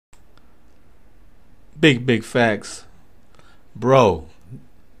Big facts. Bro,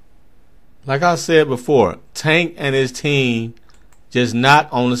 like I said before, Tank and his team just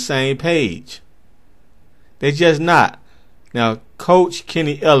not on the same page. They just not. Now, Coach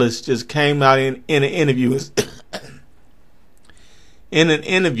Kenny Ellis just came out in an interview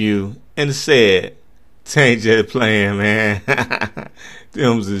and said, Tank just playing, man.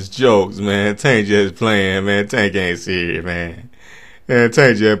 Them's is jokes, man. Tank just playing, man. Tank ain't serious, man.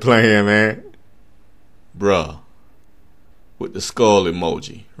 Tank just playing, man. Bruh. With the skull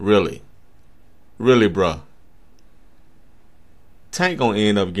emoji. Really, bruh. Tank gonna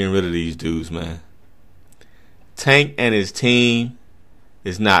end up getting rid of these dudes, man. Tank and his team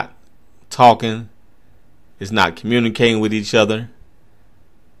is not talking, is not communicating with each other.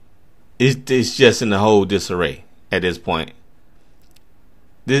 It's just in the whole disarray at this point.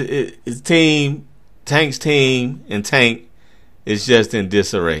 His team, Tank's team, and Tank is just in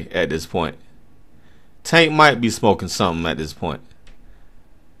disarray at this point. Tank might be smoking something at this point.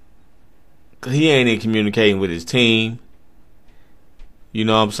 Cause he ain't in communicating with his team. You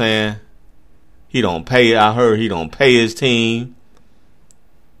know what I'm saying? He don't pay. I heard he don't pay his team.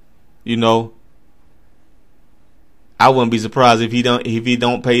 You know, I wouldn't be surprised if he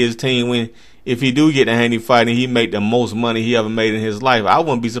don't pay his team if he do get the Haney fight and he make the most money he ever made in his life. I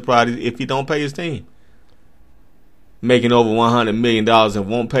wouldn't be surprised if he don't pay his team. Making over $100 million and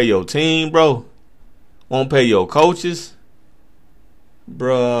won't pay your team, bro. Won't pay your coaches,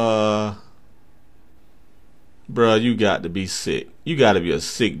 bruh. You got to be sick. You got to be a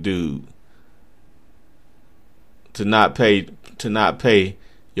sick dude to not pay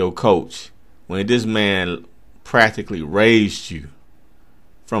your coach when this man practically raised you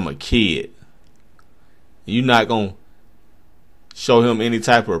from a kid. You not gonna show him any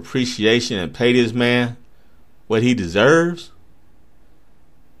type of appreciation and pay this man what he deserves?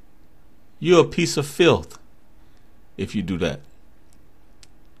 You're a piece of filth if you do that.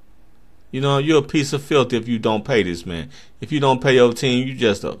 You know, you're a piece of filth if you don't pay this man. If you don't pay your team, you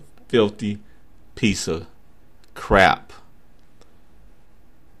just a filthy piece of crap.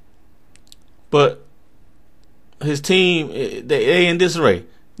 But his team, they in disarray.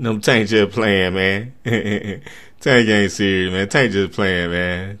 No, Tank just playing, man. Tank ain't serious, man. Tank just playing,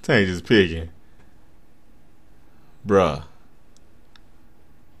 man. Tank just picking. Bruh.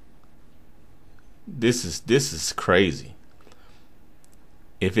 This is crazy.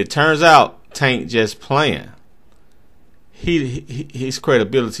 If it turns out Tank just playing, his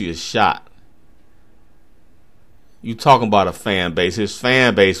credibility is shot. You talking about a fan base. His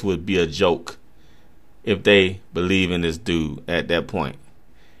fan base would be a joke if they believe in this dude at that point.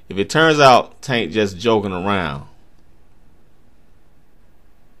 If it turns out Tank just joking around,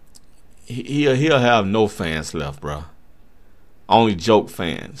 he'll have no fans left, bro. Only joke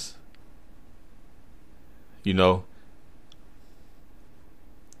fans. You know.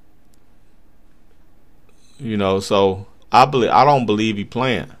 So I don't believe he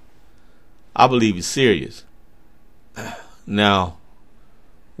playing. I believe he's serious. Now,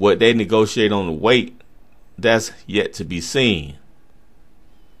 what they negotiate on the weight, that's yet to be seen.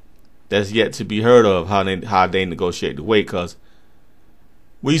 That's yet to be heard of how they negotiate the weight, because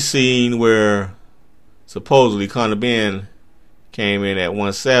we seen where supposedly Conor Benn came in at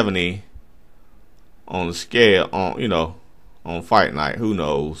 170 on the scale on fight night. Who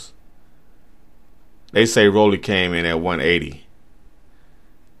knows? They say Rolly came in at 180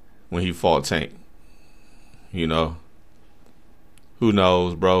 when he fought Tank. You know, who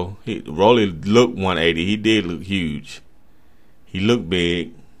knows, bro? Rolly looked 180. He did look huge. He looked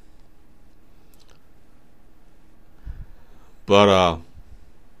big. But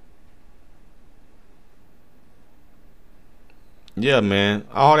yeah, man,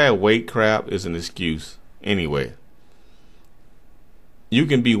 all that weight crap is an excuse anyway. You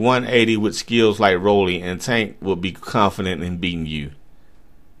can be 180 with skills like Rolly, and Tank will be confident in beating you,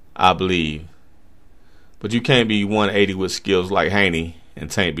 I believe. But you can't be 180 with skills like Haney and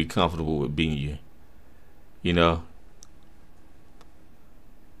Tank be comfortable with beating you. You know?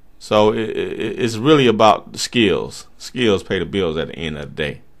 So it's really about the skills. Skills pay the bills at the end of the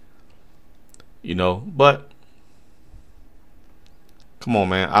day. You know? But come on,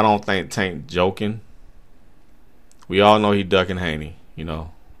 man. I don't think Tank joking. We all know he ducking Haney. You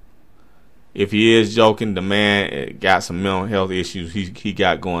know, if he is joking, the man got some mental health issues he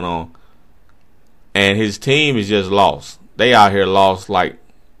got going on, and his team is just lost. They out here lost like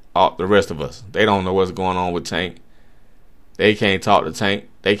the rest of us. They don't know what's going on with Tank. They can't talk to Tank.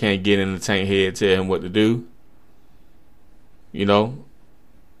 They can't get in the Tank head, tell him what to do. You know,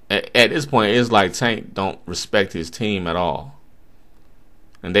 at this point, it's like Tank don't respect his team at all,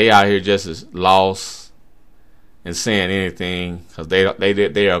 and they out here just as lost and saying anything because they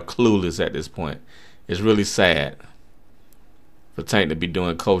are clueless at this point. It's really sad for Tank to be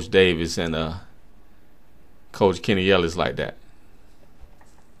doing Coach Davis and Coach Kenny Ellis like that.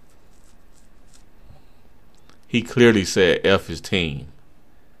 He clearly said F his team.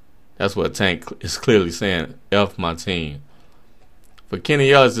 That's what Tank is clearly saying, F my team. For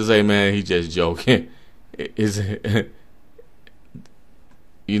Kenny Ellis to say, man, he just joking.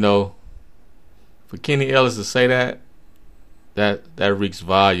 You know, for Kenny Ellis to say that reeks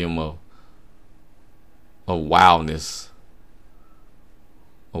volume of wildness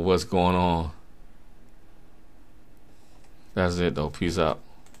of what's going on. That's it though. Peace out.